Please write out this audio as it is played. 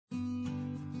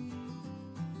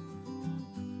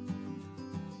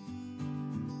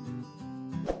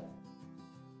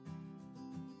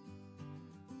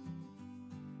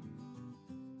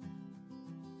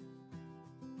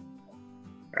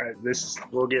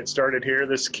We'll get started here.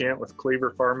 This is Kent with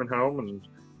Cleaver Farm and Home, and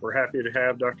we're happy to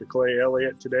have Dr. Clay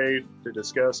Eliott today to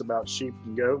discuss about sheep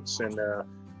and goats and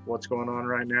what's going on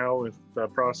right now with the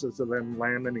process of them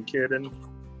lambing and kidding.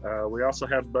 We also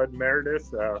have Bud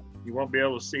Meredith. You won't be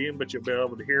able to see him, but you'll be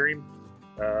able to hear him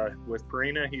with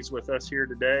Perina. He's with us here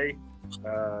today.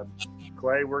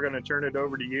 Clay, we're going to turn it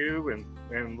over to you,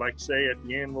 and like I say, at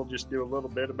the end, we'll just do a little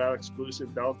bit about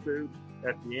exclusive dog food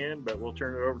at the end, but we'll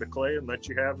turn it over to Clay and let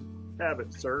you have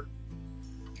it, sir.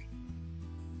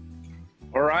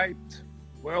 All right.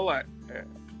 Well,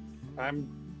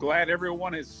 I'm glad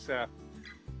everyone has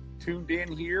tuned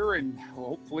in here, and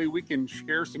hopefully we can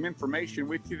share some information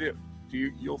with you that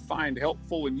you'll find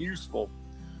helpful and useful.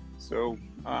 So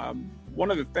one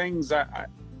of the things I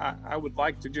would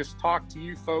like to just talk to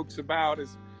you folks about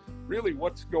is really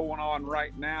what's going on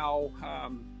right now.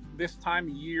 This time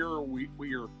of year,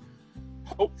 we are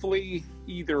hopefully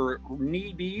either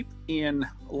knee deep in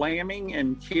lambing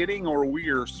and kidding, or we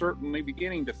are certainly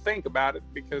beginning to think about it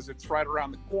because it's right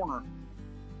around the corner.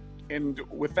 And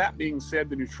with that being said,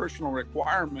 the nutritional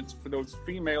requirements for those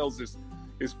females is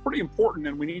pretty important,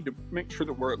 and we need to make sure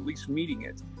that we're at least meeting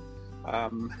it.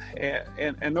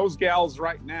 And those gals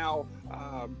right now,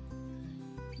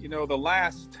 the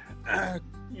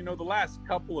last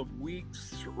couple of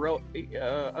weeks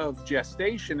of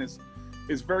gestation is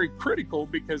very critical,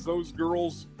 because those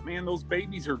girls, man, those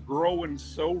babies are growing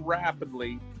so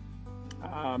rapidly.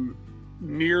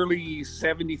 Nearly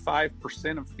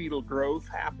 75% of fetal growth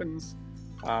happens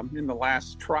in the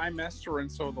last trimester, and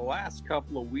so the last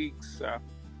couple of weeks,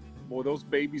 boy, those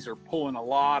babies are pulling a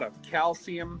lot of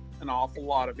calcium, an awful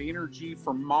lot of energy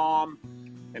from mom.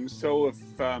 And so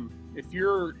if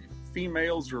your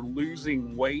females are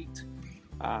losing weight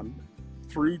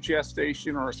through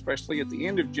gestation, or especially at the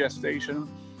end of gestation,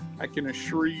 I can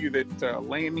assure you that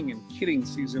lambing and kidding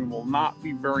season will not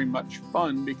be very much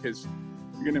fun, because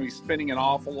you're going to be spending an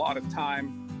awful lot of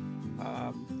time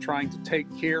trying to take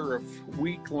care of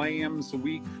weak lambs,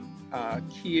 weak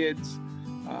kids,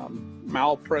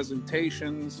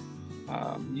 malpresentations,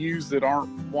 ewes that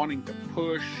aren't wanting to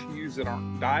push, ewes that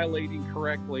aren't dilating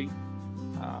correctly.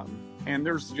 And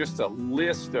there's just a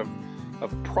list of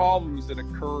problems that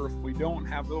occur if we don't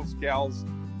have those gals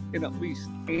in at least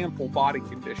ample body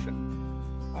condition.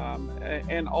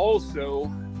 And also,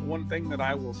 one thing that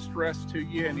I will stress to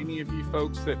you, and any of you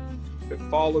folks that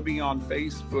follow me on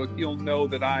Facebook, you'll know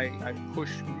that I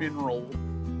push mineral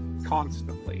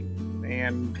constantly.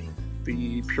 And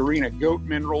the Purina goat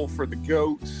mineral for the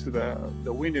goats, the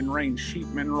wind and rain sheep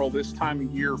mineral this time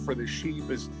of year for the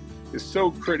sheep is so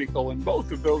critical. And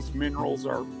both of those minerals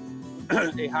are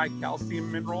a high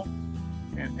calcium mineral,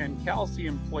 and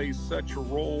calcium plays such a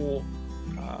role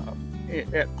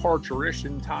at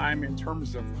parturition time in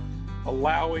terms of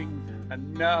allowing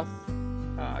enough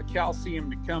calcium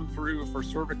to come through for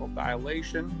cervical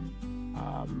dilation,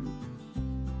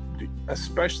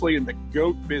 especially in the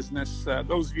goat business.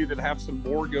 Those of you that have some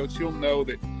boar goats, you'll know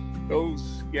that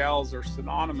those gals are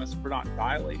synonymous for not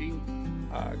dilating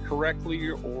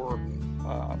correctly, or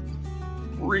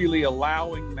really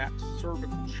allowing that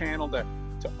cervical channel to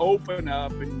open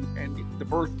up and the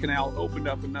birth canal opened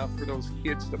up enough for those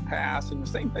kids to pass. And the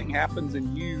same thing happens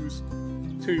in ewes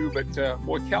too, but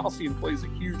boy, calcium plays a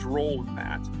huge role in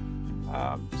that.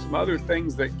 Some other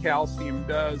things that calcium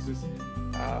does is,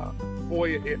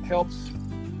 it helps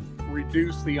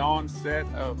reduce the onset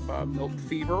of milk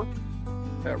fever.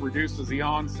 That reduces the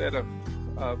onset of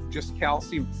just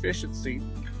calcium deficiency.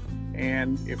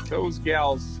 And if those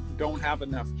gals don't have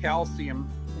enough calcium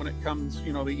when it comes,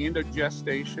 the end of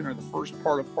gestation or the first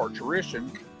part of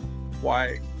parturition,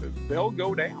 why, they'll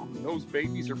go down. Those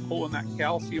babies are pulling that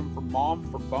calcium from mom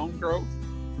for bone growth.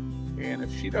 And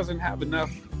if she doesn't have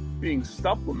enough being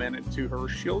supplemented to her,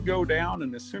 she'll go down.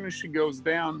 And as soon as she goes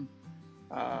down,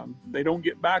 they don't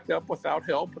get back up without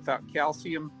help, without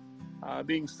calcium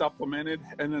being supplemented.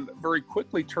 And then it very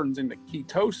quickly turns into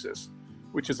ketosis,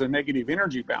 which is a negative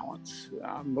energy balance.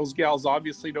 Those gals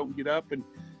obviously don't get up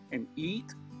and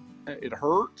eat. It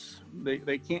hurts.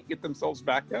 They can't get themselves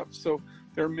back up. So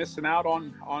they're missing out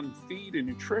on feed and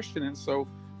nutrition. And so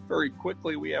very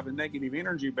quickly we have a negative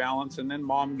energy balance, and then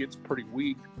mom gets pretty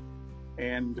weak.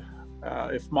 And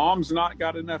if mom's not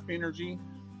got enough energy,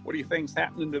 what do you think's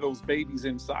happening to those babies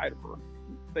inside of her?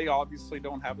 They obviously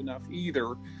don't have enough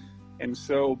either. And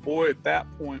so, boy, at that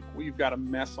point, we've got a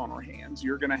mess on our hands.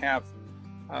 You're going to have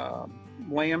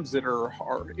lambs that are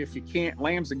if you can't,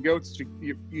 lambs and goats,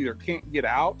 you either can't get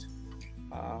out.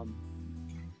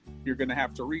 You're going to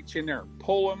have to reach in there and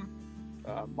pull them.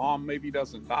 Mom maybe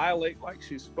doesn't dilate like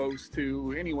she's supposed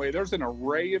to. Anyway, there's an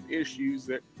array of issues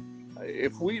that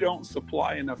if we don't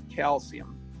supply enough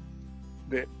calcium,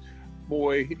 that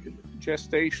boy,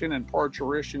 gestation and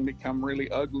parturition become really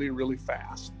ugly really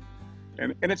fast.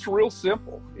 And it's real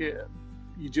simple.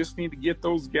 You just need to get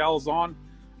those gals on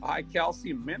a high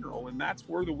calcium mineral, and that's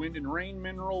where the Wind and Rain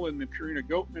mineral and the Purina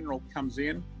Goat mineral comes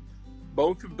in.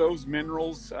 Both of those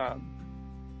minerals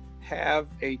have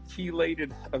a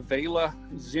chelated Avela,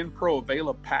 Zinpro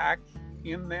Avela pack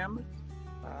in them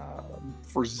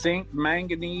for zinc,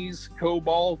 manganese,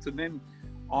 cobalt, and then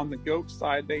on the goat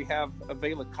side, they have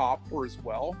Avela copper as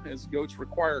well, as goats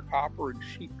require copper and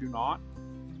sheep do not.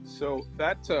 So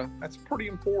that's pretty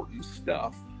important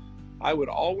stuff. I would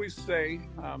always say,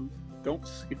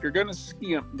 if you're going to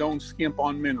skimp, don't skimp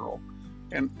on mineral.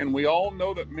 And we all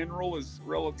know that mineral is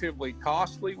relatively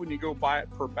costly when you go buy it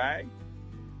per bag.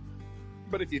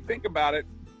 But if you think about it,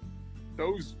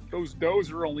 those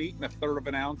does are only eating 1/3 of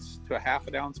an ounce to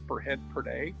 1/2 ounce per head per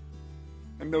day.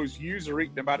 And those ewes are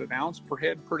eating about 1 ounce per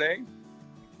head per day.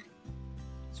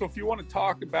 So if you want to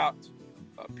talk about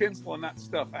penciling that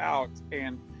stuff out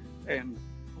and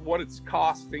what it's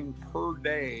costing per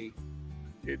day,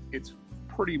 it's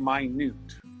pretty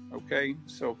minute. Okay,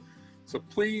 so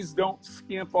please don't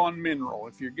skimp on mineral.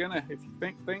 If you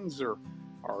think things are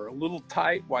a little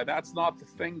tight, why, that's not the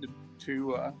thing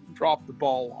to drop the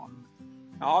ball on.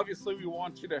 Now, obviously, we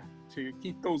want you to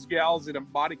keep those gals at a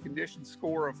body condition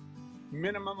score of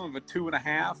minimum of a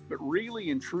 2.5, but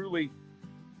really and truly,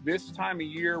 this time of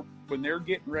year when they're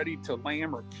getting ready to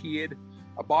lamb or kid,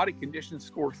 a body condition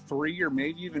score 3 or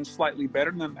maybe even slightly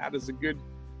better than that is a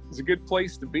good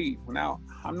place to be. Now,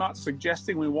 I'm not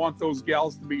suggesting we want those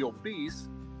gals to be obese,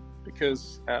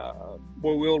 because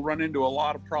we'll run into a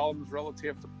lot of problems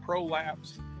relative to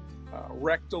prolapse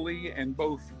rectally and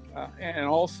and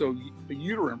also the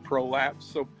uterine prolapse.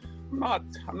 So I'm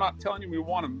not telling you we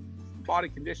want them body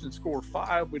condition score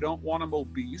 5. We don't want them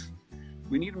obese.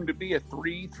 We need them to be a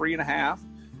 3, 3.5,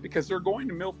 because they're going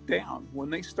to milk down. When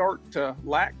they start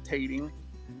lactating,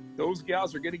 those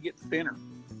gals are going to get thinner.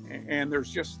 And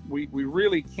there's we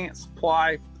really can't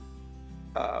supply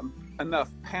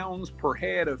enough pounds per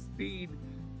head of feed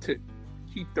to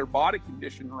keep their body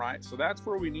condition right. So that's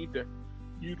where we need to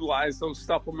utilize those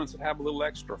supplements that have a little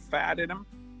extra fat in them.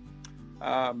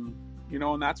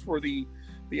 And that's where the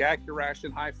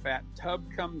AccuRation high fat tub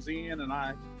comes in, and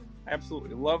I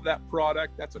absolutely love that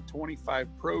product. That's a 25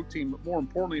 protein, but more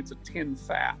importantly, it's a 10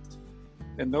 fat.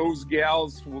 And those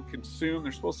gals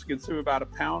they're supposed to consume about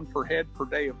 1 pound per head per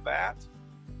day of that.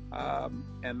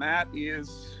 And that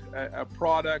is a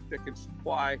product that can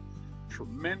supply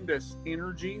tremendous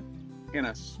energy in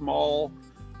a small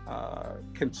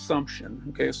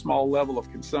consumption, a small level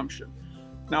of consumption.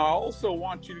 Now, I also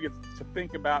want you to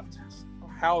think about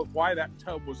why that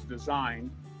tub was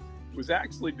designed. It was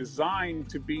actually designed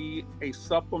to be a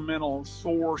supplemental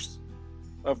source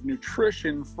of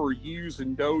nutrition for ewes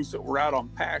and does that were out on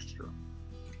pasture.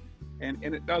 And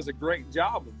it does a great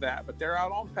job of that, but they're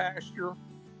out on pasture,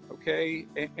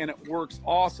 and it works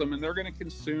awesome, and they're going to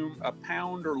consume 1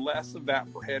 pound or less of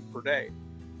that per head per day.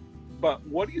 But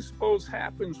what do you suppose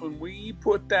happens when we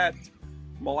put that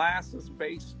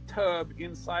molasses-based tub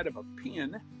inside of a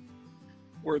pen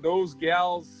where those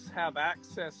gals have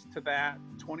access to that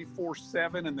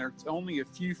 24/7 and they're only a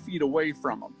few feet away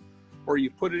from them? Or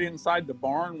you put it inside the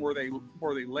barn where they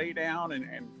lay down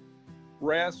and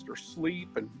rest or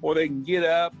sleep, or they can get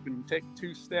up and take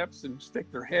 2 steps and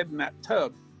stick their head in that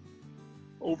tub.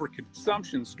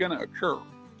 Overconsumption is going to occur,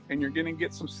 and you're going to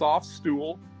get some soft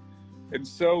stool. And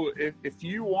so if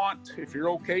you're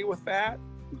okay with that,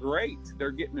 great.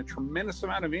 They're getting a tremendous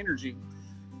amount of energy.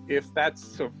 If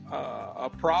that's a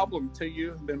problem to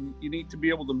you, then you need to be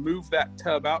able to move that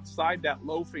tub outside that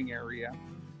loafing area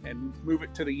and move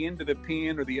it to the end of the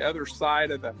pen or the other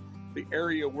side of the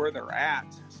area where they're at,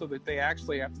 so that they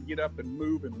actually have to get up and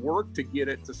move and work to get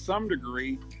it to some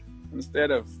degree,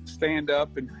 instead of stand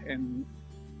up and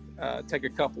take a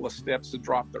couple of steps to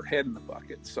drop their head in the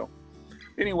bucket. So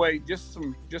anyway, just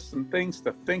some things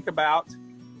to think about.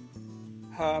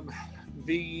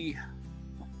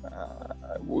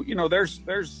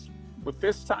 There's with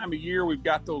this time of year, we've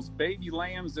got those baby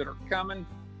lambs that are coming.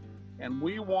 And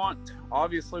we want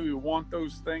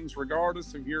those things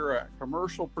regardless if you're a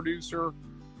commercial producer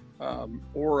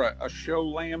or a show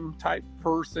lamb type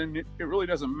person. It really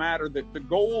doesn't matter. That the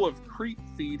goal of creep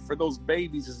feed for those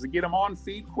babies is to get them on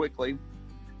feed quickly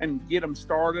and get them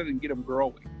started and get them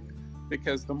growing.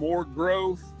 Because the more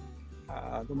growth,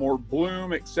 the more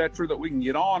bloom, etc., that we can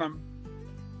get on them,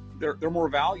 they're more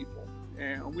valuable.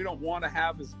 and we don't want to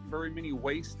have as very many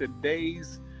wasted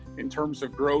days in terms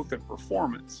of growth and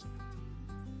performance.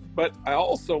 But I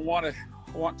also want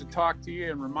to talk to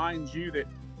you and remind you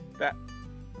that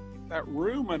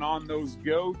rumen on those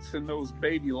goats and those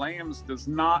baby lambs does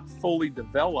not fully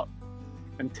develop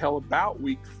until about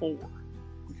week 4.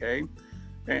 Okay,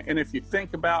 and if you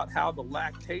think about how the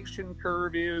lactation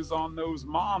curve is on those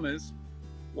mamas,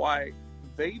 why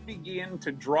they begin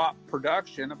to drop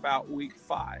production about week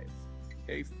 5.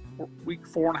 Okay, week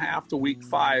 4.5 to week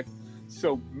 5.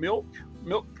 So milk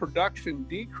production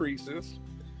decreases,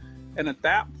 and at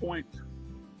that point,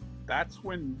 that's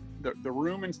when the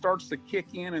rumen starts to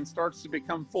kick in and starts to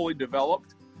become fully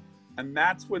developed, and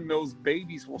that's when those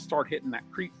babies will start hitting that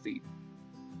creep feed.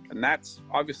 And that's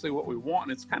obviously what we want.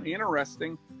 And it's kind of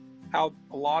interesting how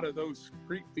a lot of those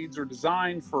creep feeds are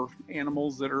designed for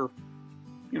animals that are,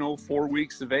 4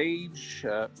 weeks of age.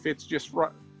 Fits just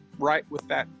right with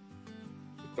that,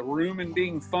 with the rumen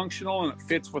being functional, and it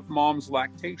fits with mom's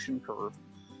lactation curve.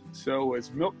 So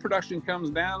as milk production comes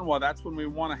down, well, that's when we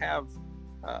want to have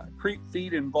creep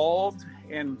feed involved.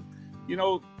 And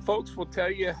folks will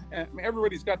tell you,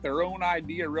 everybody's got their own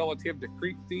idea relative to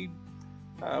creep feed,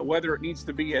 whether it needs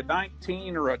to be a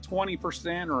 19 or a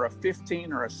 20% or a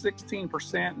 15 or a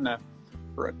 16%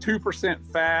 or a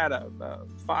 2% fat, a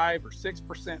 5 or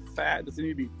 6% fat. Does it need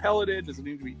to be pelleted? Does it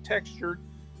need to be textured?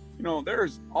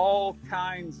 There's all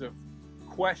kinds of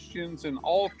questions and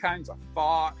all kinds of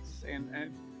thoughts,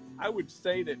 and I would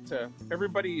say that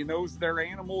everybody knows their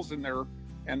animals and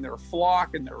their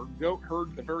flock and their goat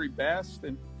herd the very best,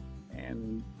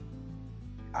 and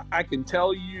I can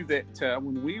tell you that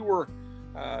when we're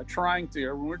trying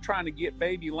to get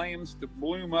baby lambs to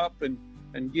bloom up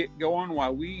and get going,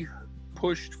 while we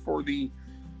pushed for the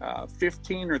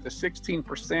 15 or the 16%,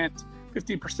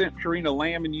 50% Purina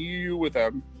lamb and ewe with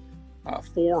a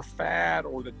 4 fat,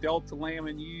 or the Delta lamb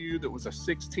and ewe that was a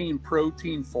 16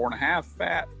 protein, 4.5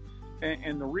 fat.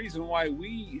 And the reason why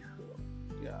we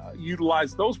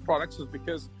utilized those products is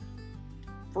because,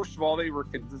 first of all, they were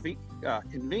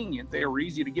convenient. They were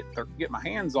easy to get my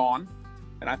hands on.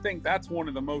 And I think that's one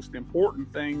of the most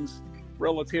important things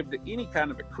relative to any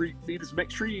kind of a creep feed, is make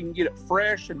sure you can get it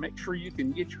fresh and make sure you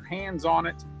can get your hands on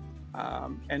it,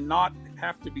 and not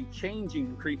have to be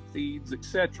changing creep feeds,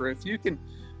 etc. If you can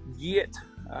get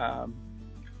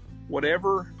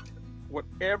whatever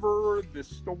the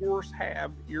stores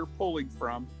have that you're pulling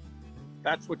from,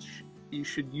 that's what you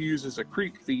should use as a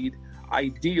creep feed,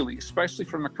 ideally, especially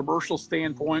from a commercial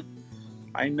standpoint.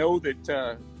 I know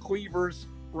that Cleavers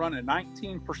run a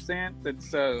 19%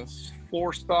 that's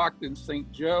floor stocked in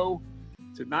St. Joe.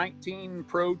 It's a 19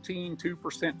 protein,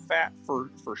 2% fat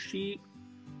for sheep,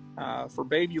 for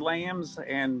baby lambs,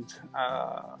 and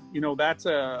that's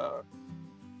a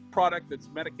product that's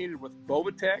medicated with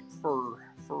Bobatec for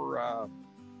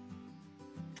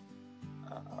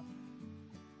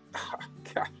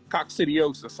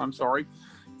coccidiosis. I'm sorry,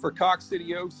 for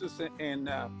coccidiosis, and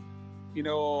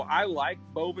I like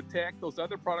Bobatec. Those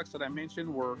other products that I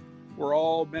mentioned were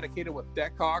all medicated with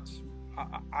Decox.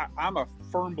 I'm a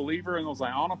firm believer in those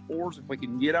ionophores. If we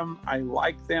can get them, I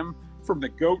like them. From the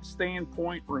goat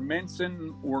standpoint,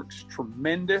 Rumensin works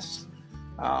tremendous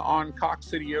on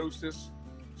coccidiosis.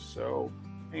 So,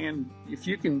 and if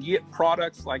you can get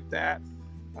products like that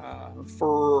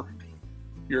for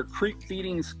your creep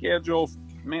feeding schedule,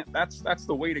 man, that's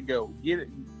the way to go. Get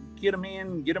them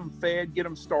in, get them fed, get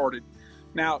them started.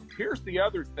 Now, here's the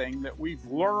other thing that we've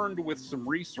learned with some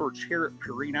research here at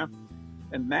Purina,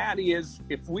 and that is,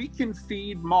 if we can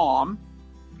feed mom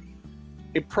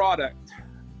a product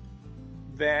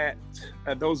that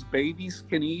those babies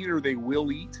can eat or they will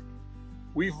eat,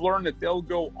 we've learned that they'll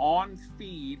go on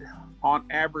feed on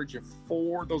average of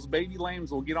 4. Those baby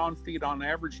lambs will get on feed on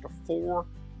average to 4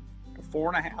 to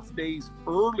 4.5 days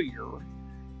earlier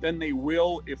than they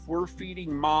will if we're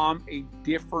feeding mom a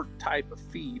different type of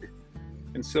feed.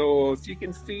 And so if you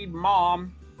can feed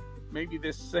mom maybe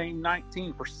this same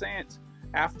 19%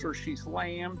 after she's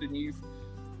lambed, and you've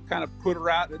kind of put her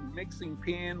out in a mixing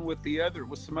pen with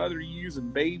some other ewes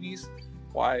and babies,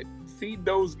 why, feed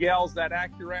those gals that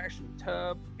AccuRation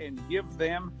tub and give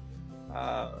them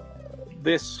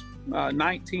this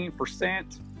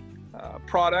 19%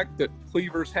 product that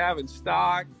Cleavers have in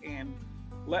stock, and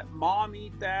let mom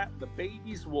eat that. The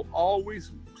babies will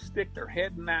always stick their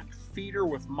head in that feeder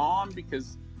with mom,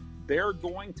 because they're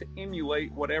going to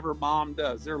emulate whatever mom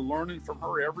does. They're learning from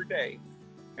her every day.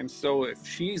 And so if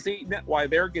she's eating it, why,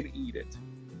 they're going to eat it.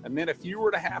 And then if you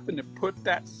were to happen to put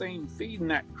that same feed in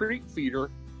that creep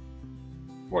feeder,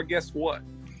 well, guess what?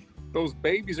 Those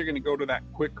babies are going to go to that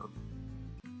quicker.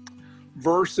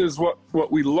 versus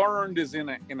what we learned is in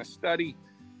a study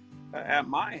at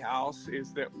my house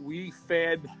is that we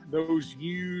fed those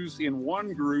ewes in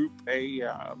one group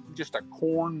just a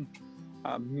corn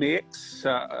mix,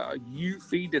 ewe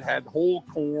feed that had whole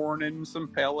corn and some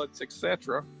pellets,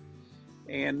 etc.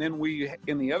 And then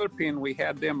in the other pen, we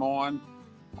had them on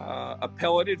a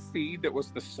pelleted feed that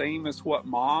was the same as what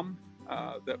mom,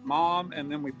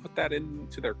 and then we put that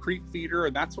into their creep feeder.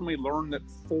 And that's when we learned that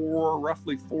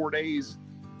roughly 4 days,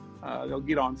 they'll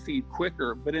get on feed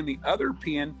quicker. But in the other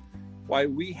pen, why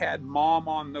we had mom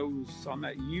on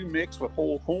that ewe mix with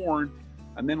whole corn,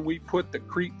 and then we put the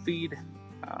creep feed,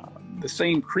 the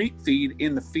same creep feed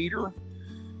in the feeder,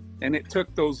 and it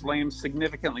took those lambs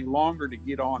significantly longer to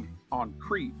get on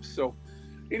creep. So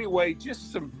anyway,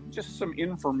 just some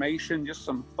information, just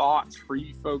some thoughts for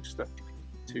you folks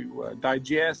to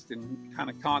digest and kind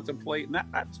of contemplate. And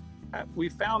that we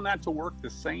found that to work the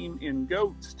same in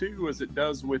goats too as it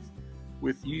does with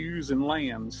ewes and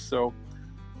lambs. So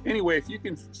anyway, if you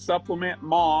can supplement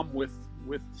mom with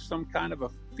some kind of a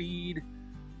feed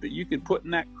that you can put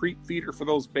in that creep feeder for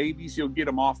those babies, you'll get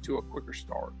them off to a quicker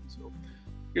start. So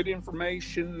good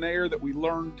information there that we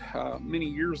learned many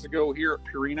years ago here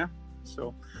at Purina.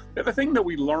 So the other thing that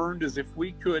we learned is if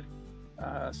we could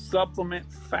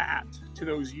supplement fat to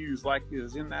those ewes like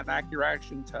is in that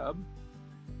AccuRation tub,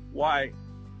 why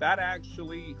that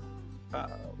actually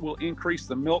will increase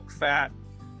the milk fat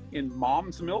in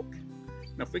mom's milk.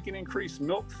 Now, if we can increase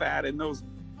milk fat in those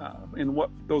in what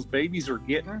those babies are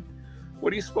getting, what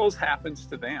do you suppose happens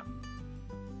to them?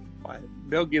 Why,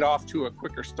 they'll get off to a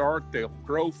quicker start, they'll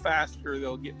grow faster,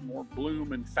 they'll get more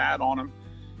bloom and fat on them.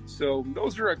 So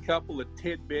those are a couple of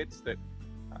tidbits that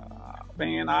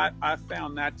I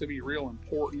found that to be real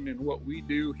important in what we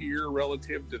do here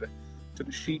relative to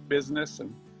the sheep business.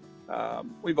 And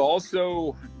we've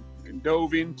also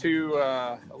dove into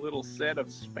a little set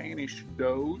of Spanish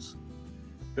does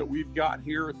that we've got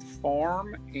here at the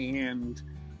farm. And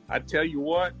I tell you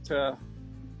what, the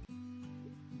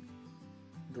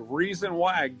reason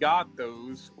why I got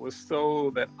those was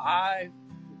so that I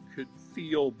could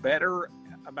feel better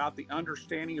about the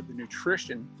understanding of the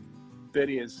nutrition that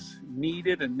is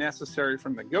needed and necessary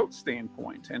from the goat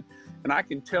standpoint. And I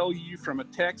can tell you from a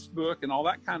textbook and all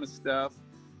that kind of stuff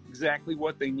exactly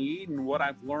what they need and what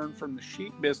I've learned from the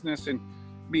sheep business and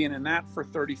being in that for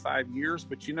 35 years.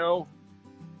 But you know,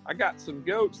 I got some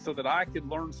goats so that I could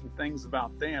learn some things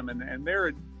about them, and they're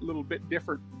a little bit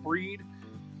different breed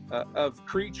of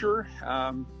creature.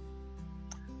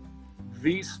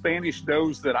 These Spanish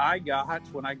does that I got,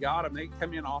 when I got them, they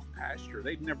come in off pasture.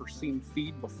 They'd never seen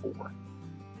feed before.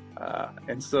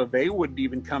 And so they wouldn't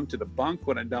even come to the bunk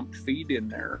when I dumped feed in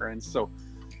there. And so,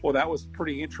 well, that was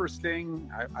pretty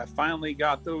interesting. I finally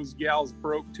got those gals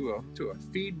broke to a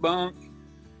feed bunk,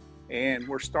 and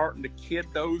we're starting to kid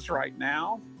those right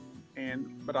now.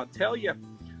 But I'll tell you,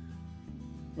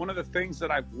 one of the things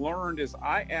that I've learned is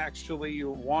I actually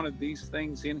wanted these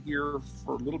things in here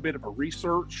for a little bit of a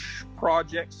research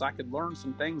project so I could learn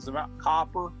some things about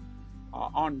copper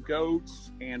on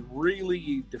goats, and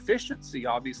really deficiency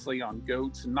obviously on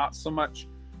goats, and not so much,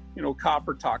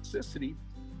 copper toxicity.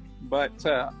 But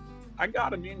I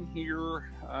got them in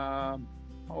here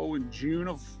in June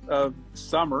of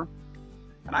summer,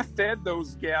 and I fed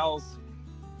those gals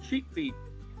sheep feed.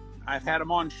 I've had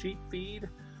them on sheep feed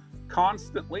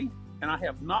constantly, and I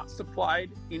have not supplied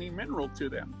any mineral to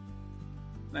them.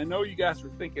 And I know you guys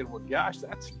are thinking, well, gosh,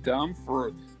 that's dumb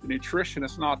for the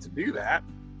nutritionist not to do that.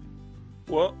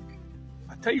 Well,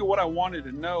 I tell you what I wanted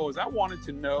to know is I wanted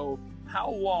to know how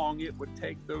long it would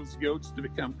take those goats to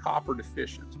become copper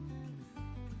deficient.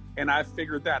 And I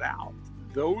figured that out.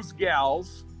 Those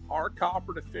gals are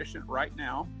copper deficient right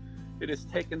now. It has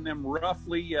taken them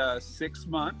roughly 6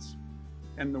 months.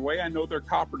 And the way I know they're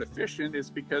copper deficient is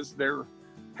because their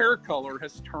hair color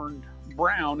has turned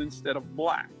brown instead of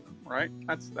black, right?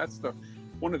 That's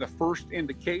one of the first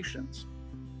indications.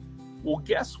 Well,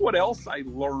 guess what else I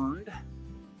learned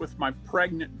with my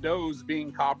pregnant does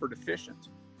being copper deficient?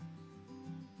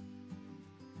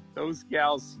 Those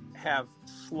gals have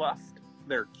sloughed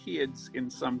their kids in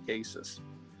some cases.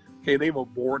 Okay, they've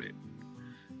aborted.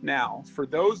 Now, for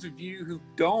those of you who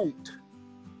don't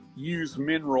use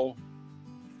mineral,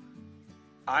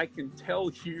 I can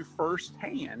tell you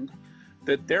firsthand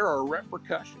that there are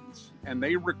repercussions, and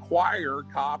they require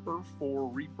copper for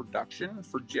reproduction,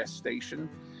 for gestation.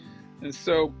 And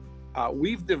so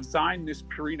we've designed this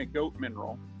Purina goat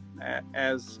mineral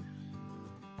as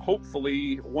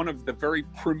hopefully one of the very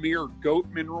premier goat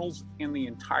minerals in the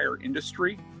entire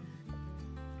industry.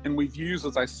 And we've used,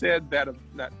 as I said, that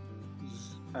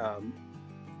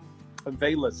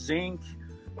Avela zinc,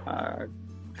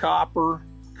 copper,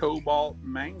 cobalt,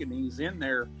 manganese in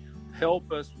there,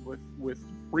 help us with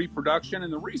reproduction.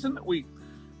 And the reason that we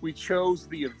chose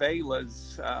the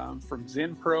Avelas from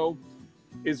ZenPro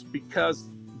is because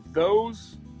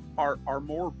those are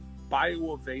more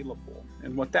bioavailable.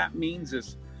 And what that means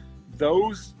is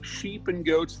those sheep and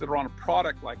goats that are on a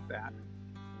product like that,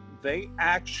 they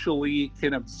actually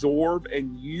can absorb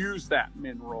and use that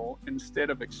mineral instead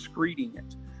of excreting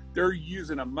it. They're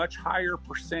using a much higher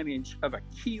percentage of a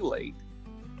chelate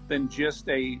than just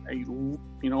a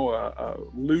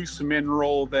loose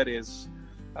mineral that is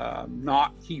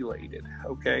not chelated.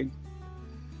 Okay,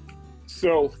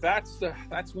 so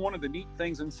that's one of the neat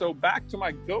things. And so back to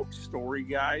my goat story,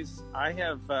 guys. I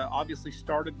have obviously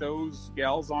started those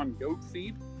gals on goat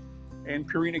feed and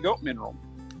Purina goat mineral,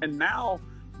 and now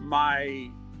my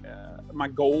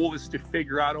goal is to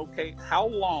figure out, okay, how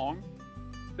long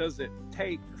does it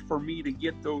take for me to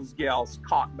get those gals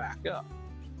caught back up?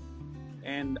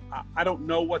 And I don't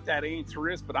know what that answer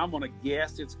is, but I'm going to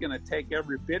guess it's going to take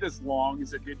every bit as long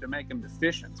as it did to make them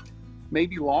deficient,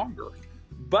 maybe longer.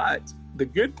 But the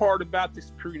good part about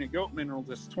this Purina goat mineral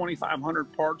is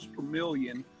 2,500 parts per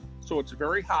million, so it's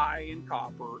very high in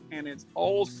copper, and it's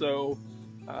also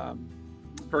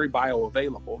very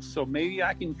bioavailable. So maybe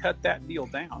I can cut that deal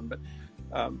down. But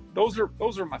those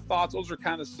are my thoughts. Those are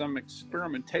kind of some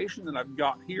experimentation that I've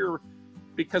got here,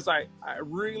 because I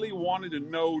really wanted to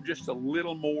know just a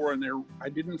little more, and I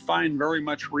didn't find very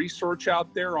much research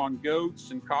out there on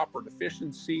goats and copper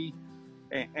deficiency,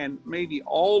 and maybe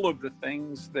all of the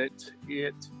things that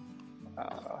the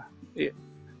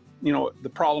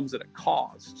problems that it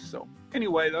caused. So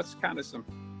anyway, that's kind of some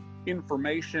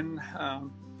information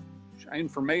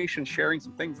sharing,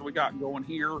 some things that we got going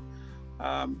here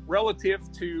relative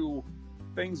to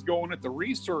things going at the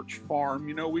research farm.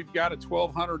 We've got a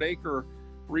 1,200 acre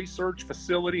research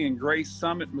facility in Gray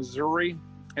Summit, Missouri,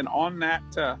 and on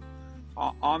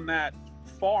that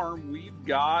farm we've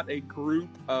got a group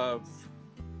of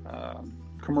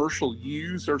commercial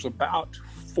ewes. There's about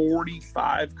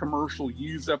 45 commercial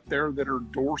ewes up there that are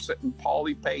Dorset and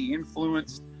Polypay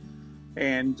influenced,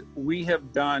 and we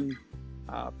have done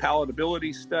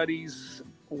palatability studies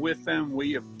with them.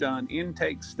 We have done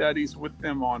intake studies with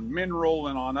them on mineral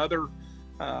and on other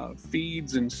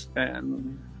feeds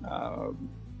and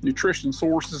nutrition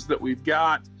sources that we've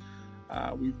got.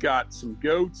 We've got some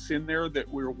goats in there that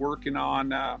we're working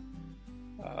on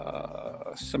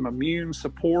some immune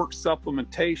support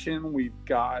supplementation. We've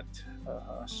got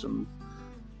some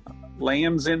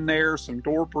lambs in there, some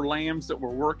Dorper lambs that we're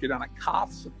working on a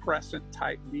cough suppressant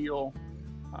type deal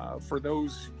for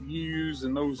those ewes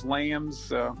and those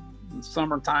lambs. In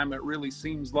summertime, it really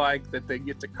seems like that they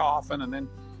get to coughing, and then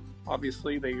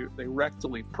obviously they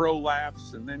rectally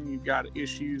prolapse, and then you've got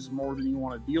issues more than you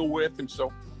want to deal with. And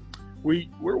so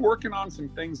we're working on some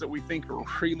things that we think are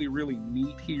really, really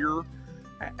neat here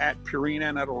at Purina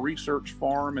and at a research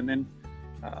farm. And then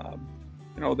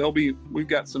we've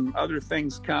got some other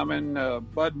things coming.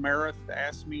 Bud Meredith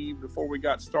asked me before we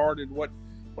got started, what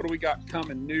do we got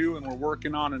coming new? And we're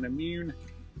working on an immune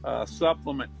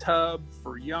supplement tub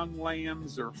for young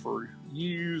lambs or for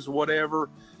ewes, whatever.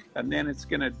 And then it's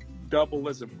going to double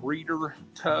as a breeder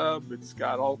tub. It's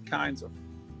got all kinds of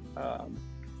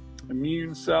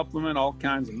immune supplement, all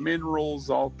kinds of minerals,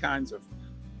 all kinds of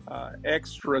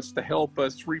extras to help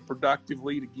us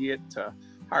reproductively to get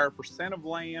higher percent of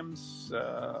lambs,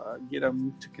 get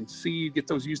them to conceive, get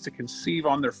those ewes to conceive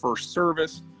on their first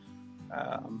service.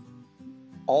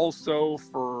 Also,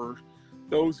 for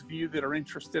those of you that are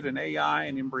interested in AI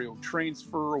and embryo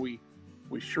transfer, we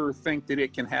sure think that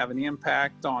it can have an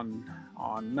impact on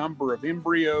number of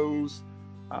embryos,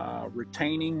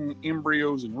 retaining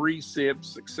embryos and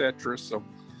recips, etc. So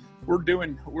we're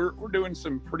doing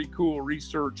some pretty cool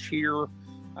research here.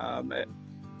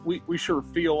 We sure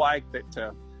feel like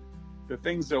that the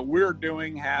things that we're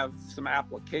doing have some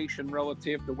application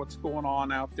relative to what's going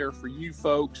on out there for you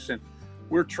folks, and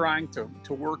we're trying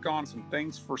to work on some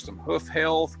things for some hoof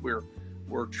health.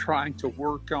 We're trying to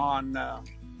work on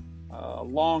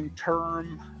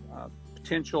long-term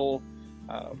potential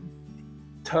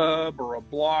tub or a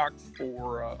block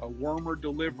for a wormer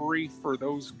delivery for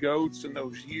those goats and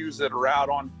those ewes that are out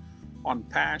on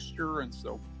pasture. And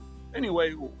so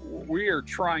anyway, we are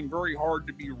trying very hard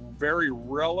to be very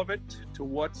relevant to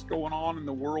what's going on in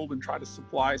the world and try to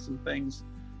supply some things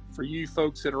for you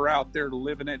folks that are out there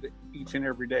living it each and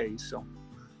every day. So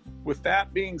with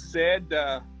that being said,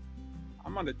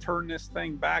 I'm going to turn this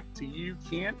thing back to you,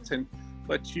 Kent, and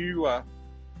let you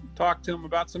talk to them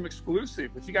about some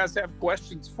exclusive. If you guys have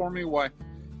questions for me while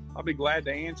I'll be glad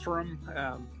to answer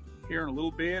them here in a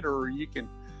little bit, or you can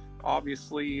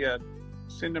obviously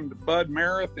send them to Bud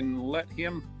Meredith and let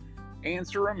him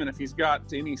answer them. And if he's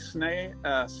got any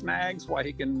snags, why,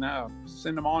 he can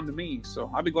send them on to me.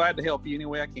 So I'll be glad to help you any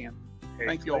way I can. Hey,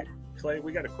 Thank you all. Clay,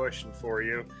 we got a question for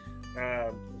you.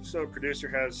 So a producer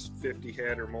has 50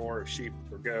 head or more of sheep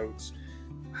or goats.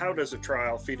 How does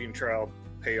a feeding trial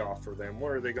pay off for them?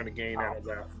 What are they going to gain out of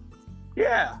that?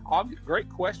 Yeah, great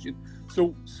question.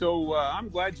 So I'm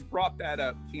glad you brought that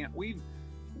up, Kent.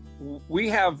 We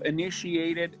have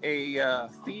initiated a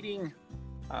feeding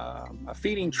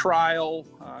trial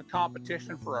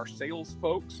competition for our sales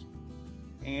folks,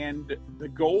 and the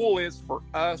goal is for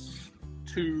us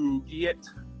to get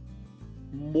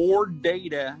more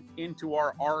data into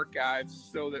our archives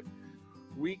so that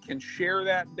we can share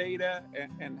that data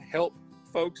and help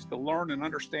folks to learn and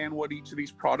understand what each of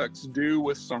these products do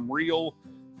with some real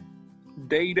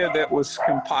data that was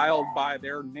compiled by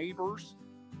their neighbors,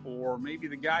 or maybe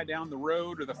the guy down the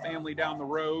road or the family down the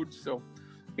road. So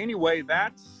anyway,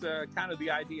 that's kind of the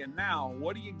idea. Now,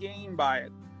 what do you gain by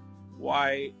it?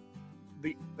 Why,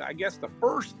 I guess the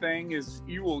first thing is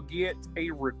you will get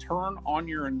a return on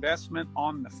your investment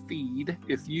on the feed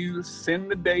if you send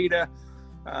the data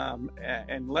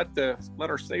and let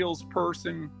our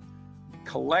salesperson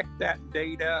collect that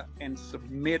data and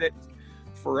submit it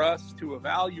for us to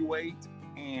evaluate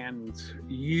and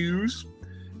use.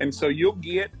 And so you'll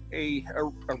get a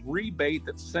rebate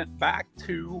that's sent back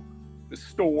to the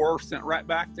store, sent right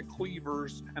back to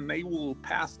Cleaver's, and they will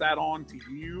pass that on to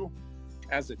you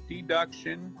as a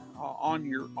deduction on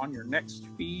your next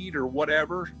feed or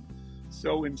whatever.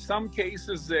 So in some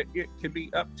cases it could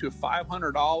be up to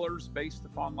 $500 based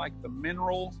upon like the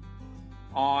minerals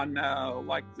on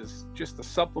like this, just the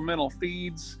supplemental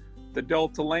feeds, the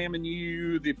Delta Laminin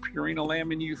U, the Purina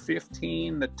Laminin U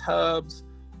 15, the tubs.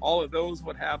 All of those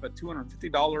would have a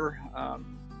 $250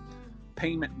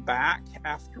 payment back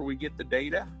after we get the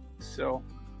data. So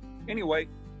anyway,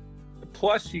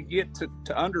 plus you get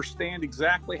to understand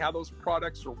exactly how those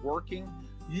products are working.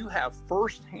 You have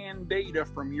firsthand data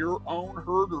from your own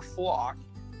herd or flock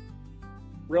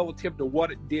relative to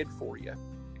what it did for you.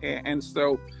 And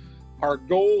so our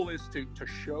goal is to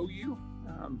show you.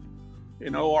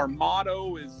 Our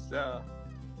motto is a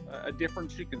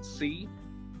difference you can see.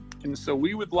 And so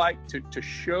we would like to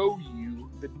show you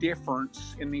the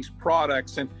difference in these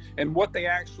products and what they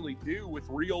actually do with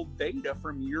real data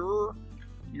from your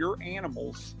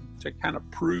animals to kind of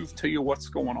prove to you what's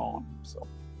going on. So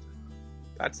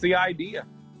that's the idea.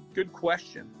 Good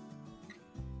question.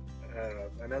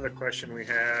 Another question we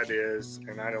had is,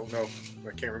 and I don't know,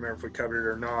 I can't remember if we covered it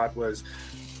or not, was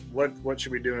what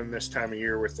should we do in this time of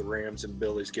year with the rams and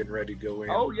billies getting ready to go in?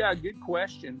 Oh yeah, good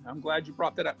question. I'm glad you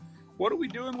brought that up. What are we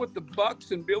doing with the bucks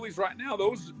and billies right now?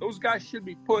 Those guys should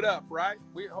be put up, right?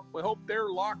 We hope they're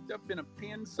locked up in a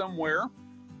pen somewhere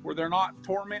where they're not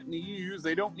tormenting the ewes.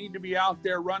 They don't need to be out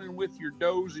there running with your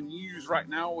does and ewes right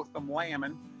now with them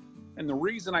lambing. And the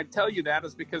reason I tell you that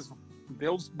is because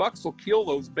those bucks will kill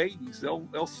those babies.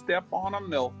 They'll step on them.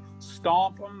 They'll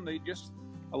stomp them.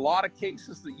 A lot of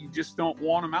cases that you just don't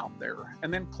want them out there.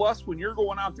 And then plus when you're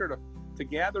going out there to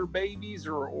gather babies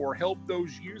or help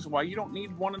those ewes, why, you don't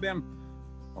need one of them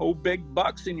old big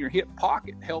bucks in your hip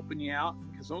pocket helping you out,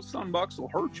 because those son bucks will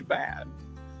hurt you bad.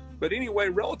 But anyway,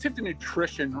 relative to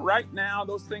nutrition, right now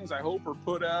those things I hope are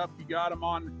put up. You got them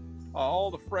on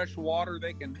all the fresh water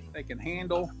they can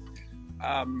handle.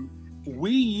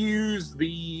 We use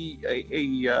the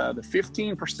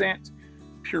 15%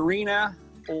 Purina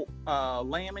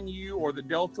Laminin U or the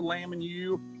Delta Laminin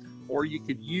U, or you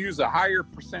could use a higher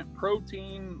percent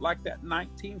protein like that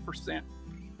 19%.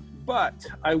 But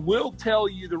I will tell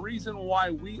you the reason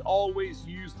why we always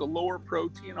use the lower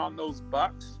protein on those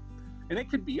bucks, and it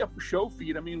could be up for show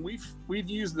feed. I mean, we've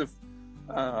used the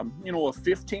a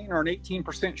 15 or an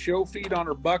 18% show feed on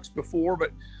our bucks before,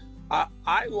 but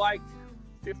I like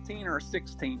 15 or a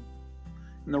 16.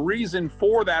 And the reason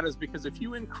for that is because if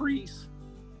you increase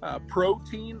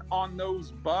protein on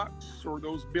those bucks or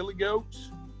those billy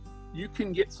goats, you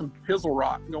can get some pizzle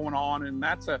rot going on, and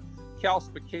that's a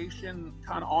calcification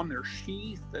kind of on their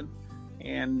sheath.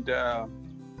 And I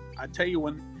tell you,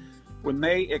 when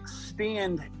they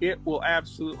extend, it will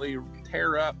absolutely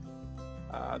tear up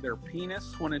their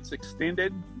penis when it's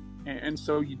extended. And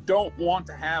so you don't want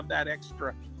to have that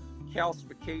extra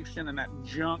calcification and that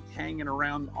junk hanging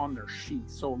around on their sheath.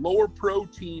 So lower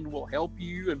protein will help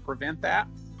you and prevent that.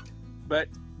 But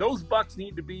those bucks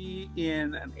need to be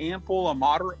in a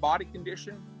moderate body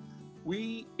condition.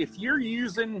 If you're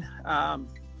using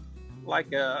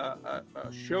like a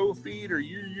show feed, or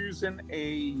you're using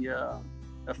a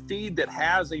feed that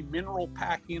has a mineral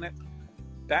pack in it,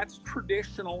 that's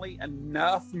traditionally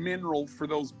enough mineral for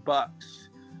those bucks.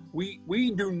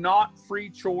 We do not free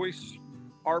choice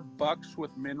our bucks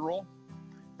with mineral.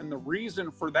 And the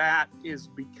reason for that is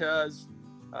because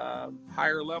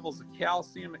higher levels of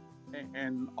calcium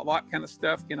and a lot kind of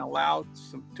stuff can allow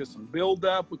some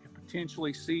buildup. We can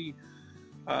potentially see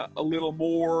a little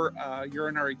more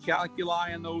urinary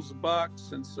calculi in those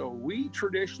bucks. And so we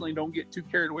traditionally don't get too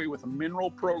carried away with a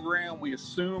mineral program. We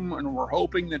assume and we're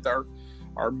hoping that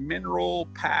our mineral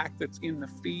pack that's in the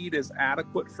feed is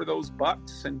adequate for those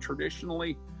bucks. And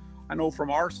traditionally, I know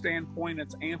from our standpoint,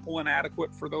 it's ample and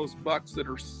adequate for those bucks that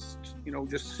are,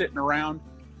 just sitting around.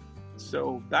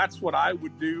 So that's what I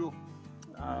would do.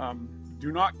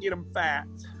 Do not get them fat.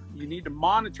 You need to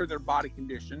monitor their body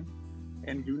condition,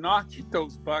 and do not get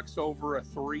those bucks over a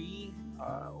 3,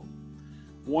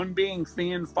 1 being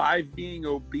thin, 5 being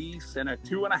obese, and a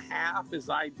 2.5 is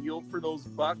ideal for those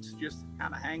bucks just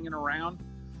kind of hanging around.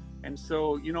 And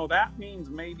so, that means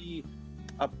maybe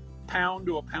a pound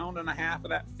to a pound and a half of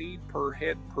that feed per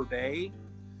head per day,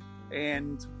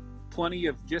 and plenty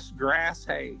of just grass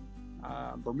hay.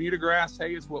 Bermuda grass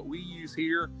hay is what we use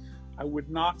here. I would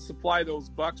not supply those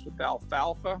bucks with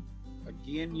alfalfa.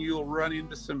 Again, you'll run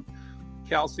into some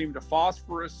calcium to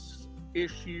phosphorus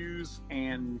issues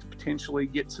and potentially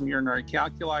get some urinary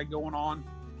calculi going on.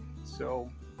 So,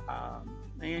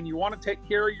 and you want to take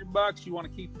care of your bucks. You want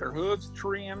to keep their hooves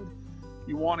trimmed.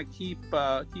 You want to keep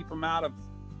them out of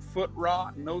foot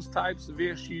rot and those types of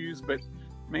issues. But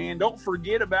man, don't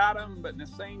forget about them. But in the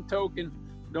same token,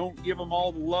 don't give them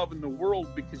all the love in the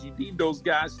world, because you need those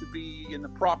guys to be in the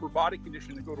proper body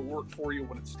condition to go to work for you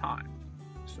when it's time.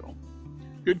 So,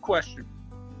 good question.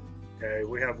 Okay,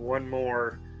 we have one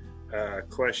more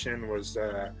question. Was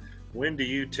when do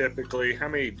you typically,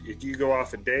 if you go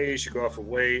off of days, you go off of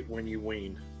weight when you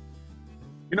wean?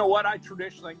 You know what? I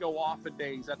traditionally go off of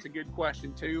days. That's a good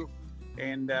question too.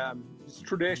 And it's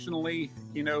traditionally,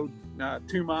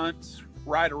 2 months,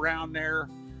 right around there.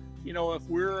 If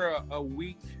we're a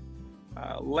week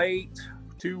late,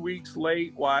 2 weeks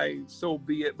late, why, so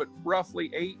be it. But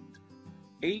roughly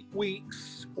 8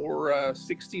 weeks or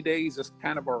 60 days is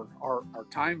kind of our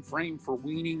time frame for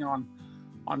weaning on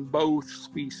both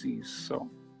species.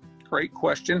 So, great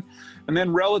question. And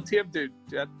then relative to,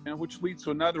 which leads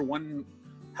to another one,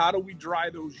 how do we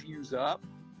dry those ewes up?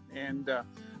 And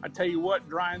I tell you what,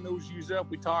 drying those ewes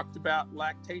up, we talked about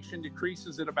lactation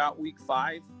decreases at about week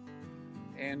 5.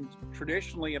 And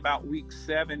traditionally about week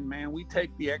 7, man, we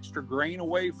take the extra grain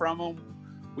away from them.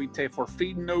 If we're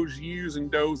feeding those ewes and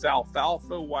does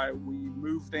alfalfa, while we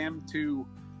move them to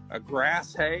a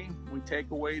grass hay, we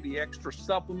take away the extra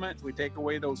supplements, we take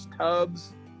away those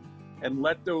tubs, and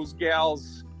let those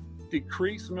gals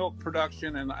decrease milk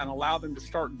production and allow them to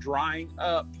start drying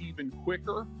up even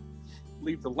quicker.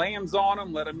 Leave the lambs on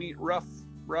them, let them eat rough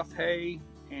hay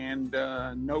and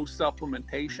no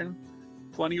supplementation,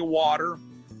 plenty of water.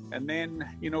 And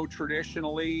then,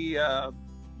 traditionally,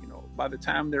 by the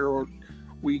time they're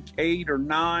week 8 or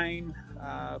 9,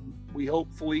 we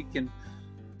hopefully can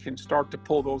start to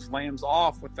pull those lambs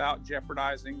off without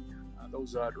jeopardizing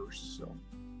those udders. So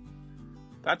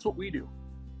that's what we do.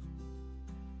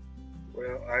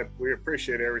 Well, we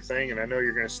appreciate everything, and I know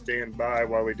you're going to stand by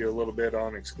while we do a little bit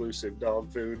on exclusive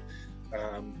dog food.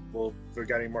 If we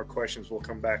got any more questions, we'll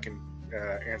come back and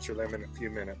answer them in a few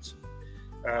minutes.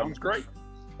 Sounds great.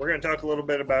 We're going to talk a little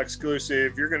bit about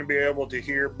exclusive. You're going to be able to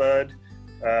hear Bud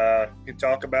can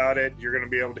talk about it. You're going to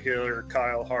be able to hear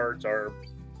Kyle Hart, our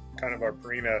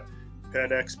Purina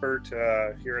pet expert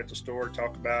here at the store,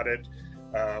 talk about it.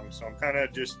 So I'm kind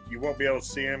of you won't be able to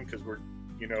see him because we're,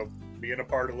 being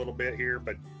apart a little bit here,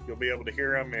 but you'll be able to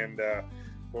hear him. And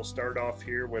we'll start off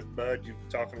here with Bud. You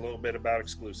talking a little bit about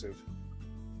exclusive.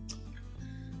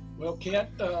 Well, Kent,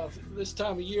 this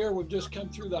time of year, we've just come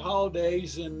through the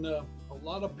holidays, and a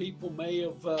lot of people may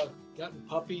have gotten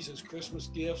puppies as Christmas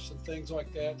gifts and things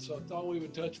like that. So I thought we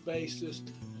would touch base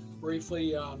just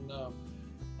briefly on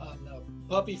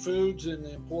puppy foods and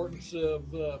the importance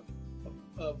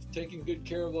of taking good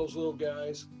care of those little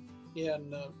guys.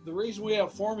 And the reason we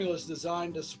have formulas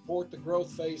designed to support the growth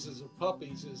phases of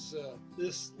puppies is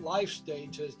this life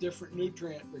stage has different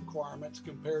nutrient requirements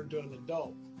compared to an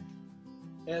adult.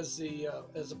 As the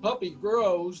puppy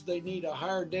grows, they need a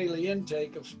higher daily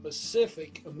intake of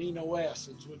specific amino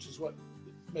acids, which is what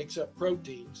makes up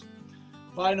proteins,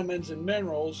 vitamins, and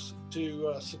minerals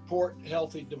to support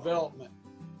healthy development.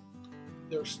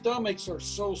 their stomachs are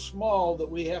so small that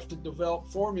we have to develop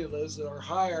formulas that are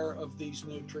higher of these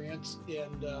nutrients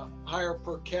and higher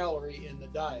per calorie in the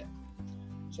diet.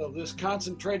 So this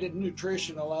concentrated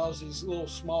nutrition allows these little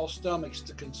small stomachs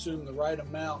to consume the right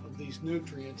amount of these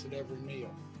nutrients at every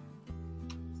meal.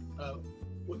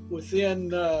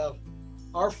 Within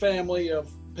our family of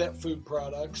pet food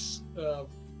products,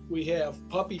 we have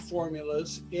puppy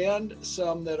formulas and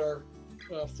some that are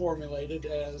formulated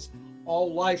as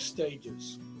all life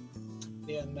stages.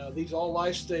 And these all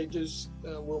life stages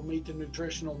will meet the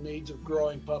nutritional needs of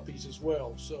growing puppies as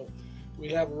well. So we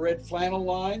have a red flannel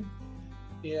line,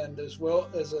 and as well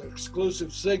as an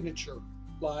exclusive signature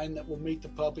line that will meet the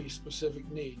puppy's specific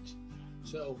needs.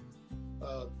 So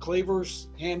Cleaver's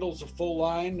handles a full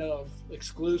line of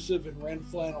exclusive and red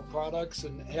flannel products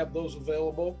and have those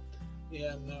available.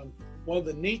 And one of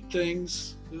the neat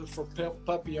things for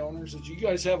puppy owners is you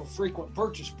guys have a frequent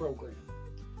purchase program.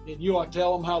 And you want to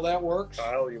tell them how that works?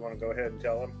 Kyle, you want to go ahead and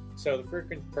tell them? So the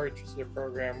frequent purchaser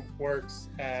program works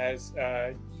as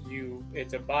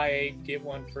it's a buy 8, get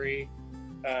 1 free.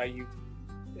 You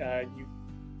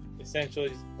essentially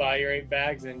just buy your 8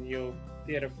 bags and you'll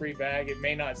get a free bag. It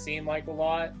may not seem like a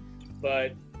lot,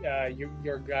 but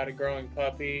you've got a growing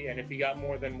puppy, and if you got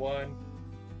more than one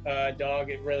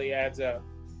dog, it really adds up.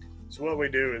 So what we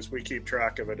do is we keep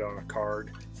track of it on a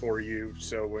card for you.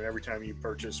 So every time you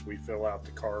purchase, we fill out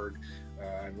the card,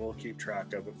 and we'll keep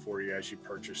track of it for you as you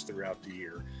purchase throughout the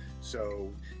year.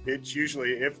 So it's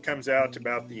usually, it comes out to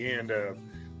about the end of,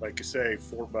 like I say,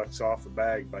 $4 off a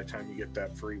bag by the time you get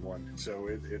that free one. So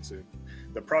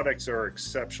the products are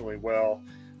exceptionally well.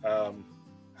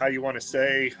 How you want to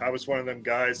say, I was one of them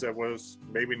guys that was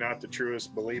maybe not the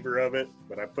truest believer of it,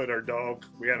 but I put our dog,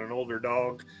 we had an older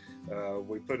dog,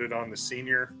 we put it on the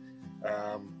senior.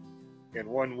 In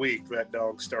 1 week, that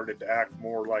dog started to act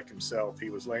more like himself. He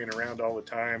was laying around all the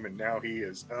time, and now he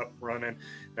is up running.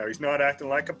 Now he's not acting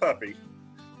like a puppy,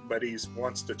 but he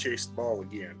wants to chase the ball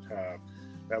again.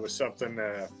 That was something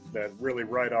that really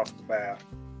right off the bat.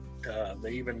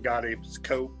 They even got his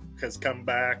coat has come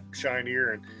back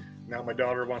shinier, and now my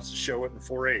daughter wants to show it in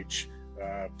 4-H.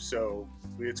 So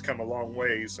it's come a long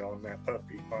ways on that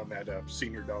puppy, on that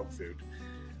senior dog food.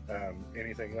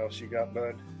 Anything else you got,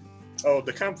 Bud? Oh,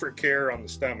 the Comfort Care on the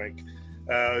stomach.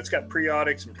 It's got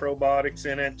prebiotics and probiotics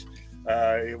in it.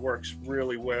 It works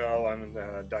really well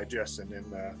on digestion in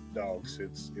dogs.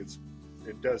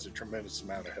 It does a tremendous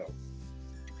amount of help.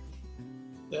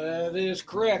 That is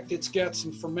correct. It's got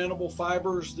some fermentable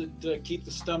fibers that keep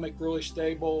the stomach really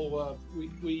stable.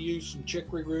 We use some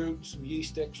chicory root and some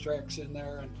yeast extracts in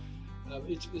there, and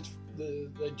it's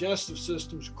the digestive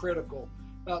system's critical.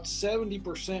 About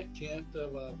 70%, Kent,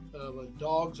 of a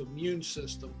dog's immune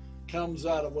system comes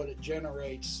out of what it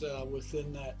generates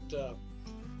within that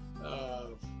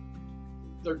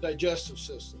their digestive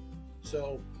system.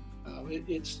 So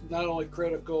it's not only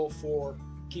critical for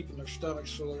keeping their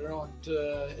stomachs so they don't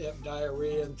have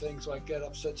diarrhea and things like that,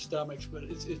 upset stomachs, but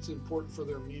it's important for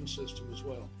their immune system as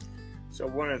well. So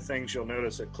one of the things you'll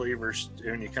notice at Cleaver's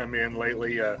when you come in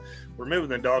lately, we're moving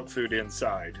the dog food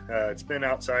inside. It's been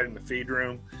outside in the feed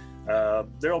room.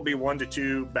 There'll be 1 to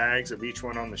 2 bags of each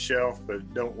one on the shelf,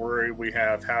 but don't worry, we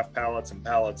have half pallets and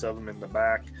pallets of them in the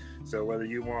back. So whether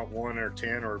you want 1 or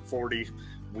 10 or 40,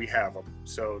 we have them.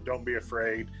 So don't be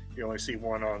afraid. You only see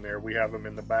 1 on there. We have them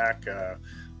in the back.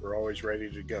 We're always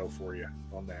ready to go for you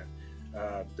on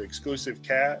that. The exclusive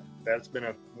cat, that's been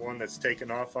one that's taken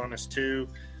off on us too.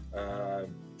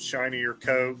 Shinier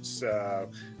coats,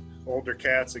 older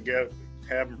cats that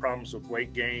having problems with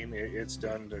weight gain, it's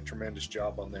done a tremendous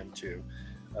job on them too.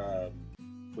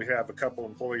 We have a couple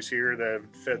employees here that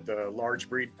have fed the large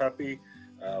breed puppy.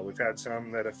 We've had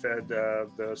some that have fed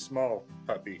the small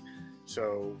puppy.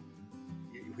 So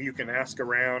you can ask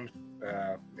around,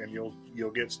 and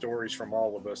you'll get stories from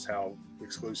all of us how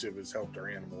exclusive has helped our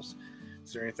animals.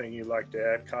 Is there anything you'd like to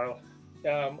add, Kyle?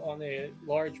 On the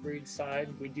large breed side,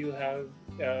 we do have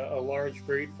a large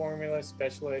breed formula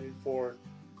specialized for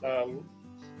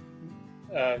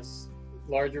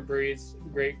larger breeds,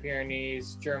 Great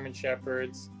Pyrenees, German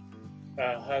Shepherds,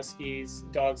 Huskies,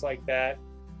 dogs like that.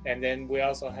 And then we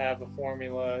also have a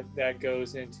formula that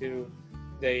goes into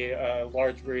the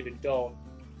large breed adult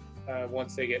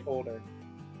once they get older.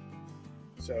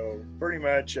 So pretty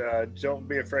much, don't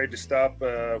be afraid to stop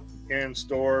in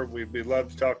store. We'd love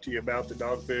to talk to you about the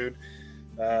dog food.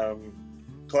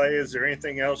 Clay, is there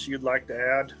anything else you'd like to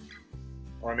add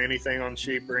on anything on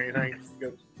sheep or anything?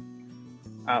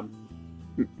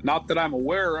 Not that I'm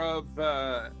aware of,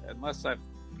 unless I've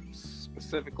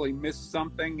specifically missed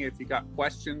something. If you got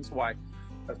questions, why,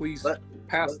 please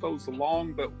pass those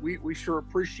along, but we sure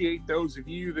appreciate those of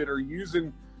you that are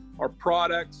using our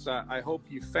products. I hope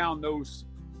you found those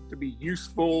to be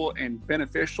useful and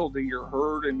beneficial to your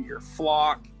herd and your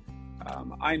flock.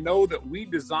 I know that we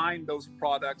designed those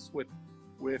products with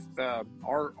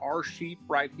our sheep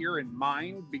right here in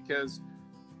mind, because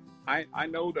I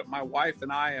know that my wife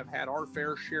and I have had our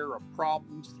fair share of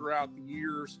problems throughout the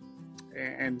years,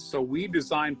 and so we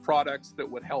designed products that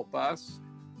would help us.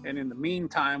 And in the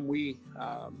meantime, we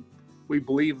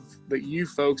believe that you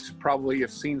folks probably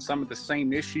have seen some of the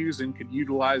same issues and could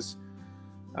utilize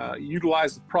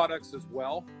the products as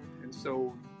well. And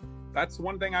so that's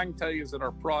one thing I can tell you, is that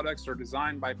our products are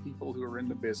designed by people who are in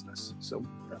the business. So,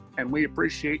 and we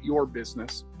appreciate your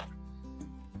business.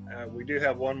 We do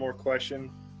have one more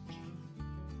question.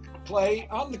 Clay,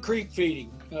 on the creep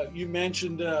feeding, you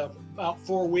mentioned about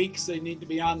 4 weeks they need to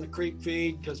be on the creep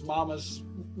feed because mama's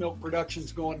milk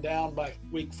production's going down by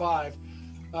week 5.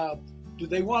 Do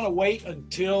they want to wait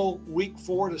until week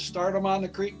 4 to start them on the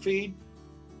creep feed,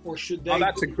 or should they? Oh,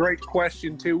 that's a great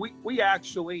question too. We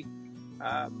actually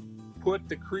put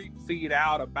the creep feed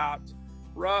out about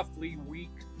roughly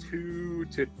week 2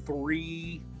 to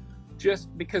 3,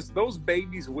 just because those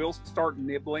babies will start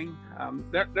nibbling.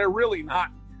 They're really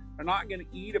not. They're not going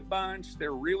to eat a bunch.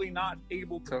 They're really not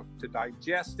able to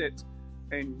digest it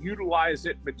and utilize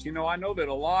it. But I know that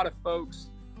a lot of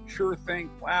folks sure think,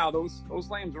 wow, those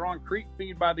lambs are on creep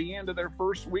feed by the end of their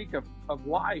first week of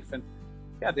life. And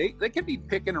yeah, they could be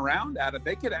picking around at it.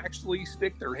 They could actually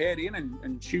stick their head in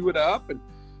and chew it up and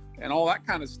all that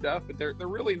kind of stuff, but they're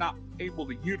really not able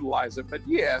to utilize it. But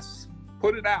yes,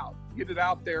 put it out, get it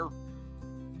out there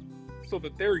so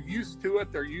that they're used to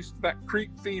it. They're used to that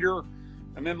creep feeder.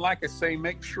 And then, like I say,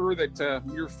 make sure that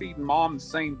you're feeding mom the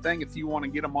same thing if you want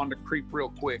to get them on the creep real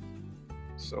quick.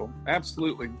 So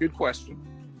absolutely, good question.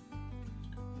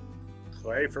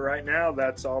 Clay, for right now,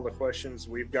 that's all the questions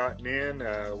we've gotten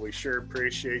in. We sure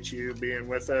appreciate you being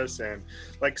with us. And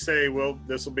like I say,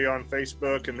 this will be on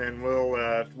Facebook, and then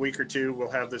week or two,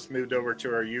 we'll have this moved over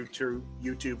to our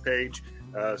YouTube page.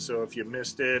 So if you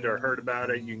missed it or heard about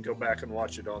it, you can go back and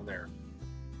watch it on there.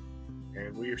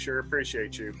 And we sure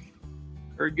appreciate you.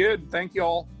 Very good. Thank you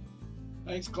all.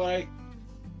 Thanks, Clay.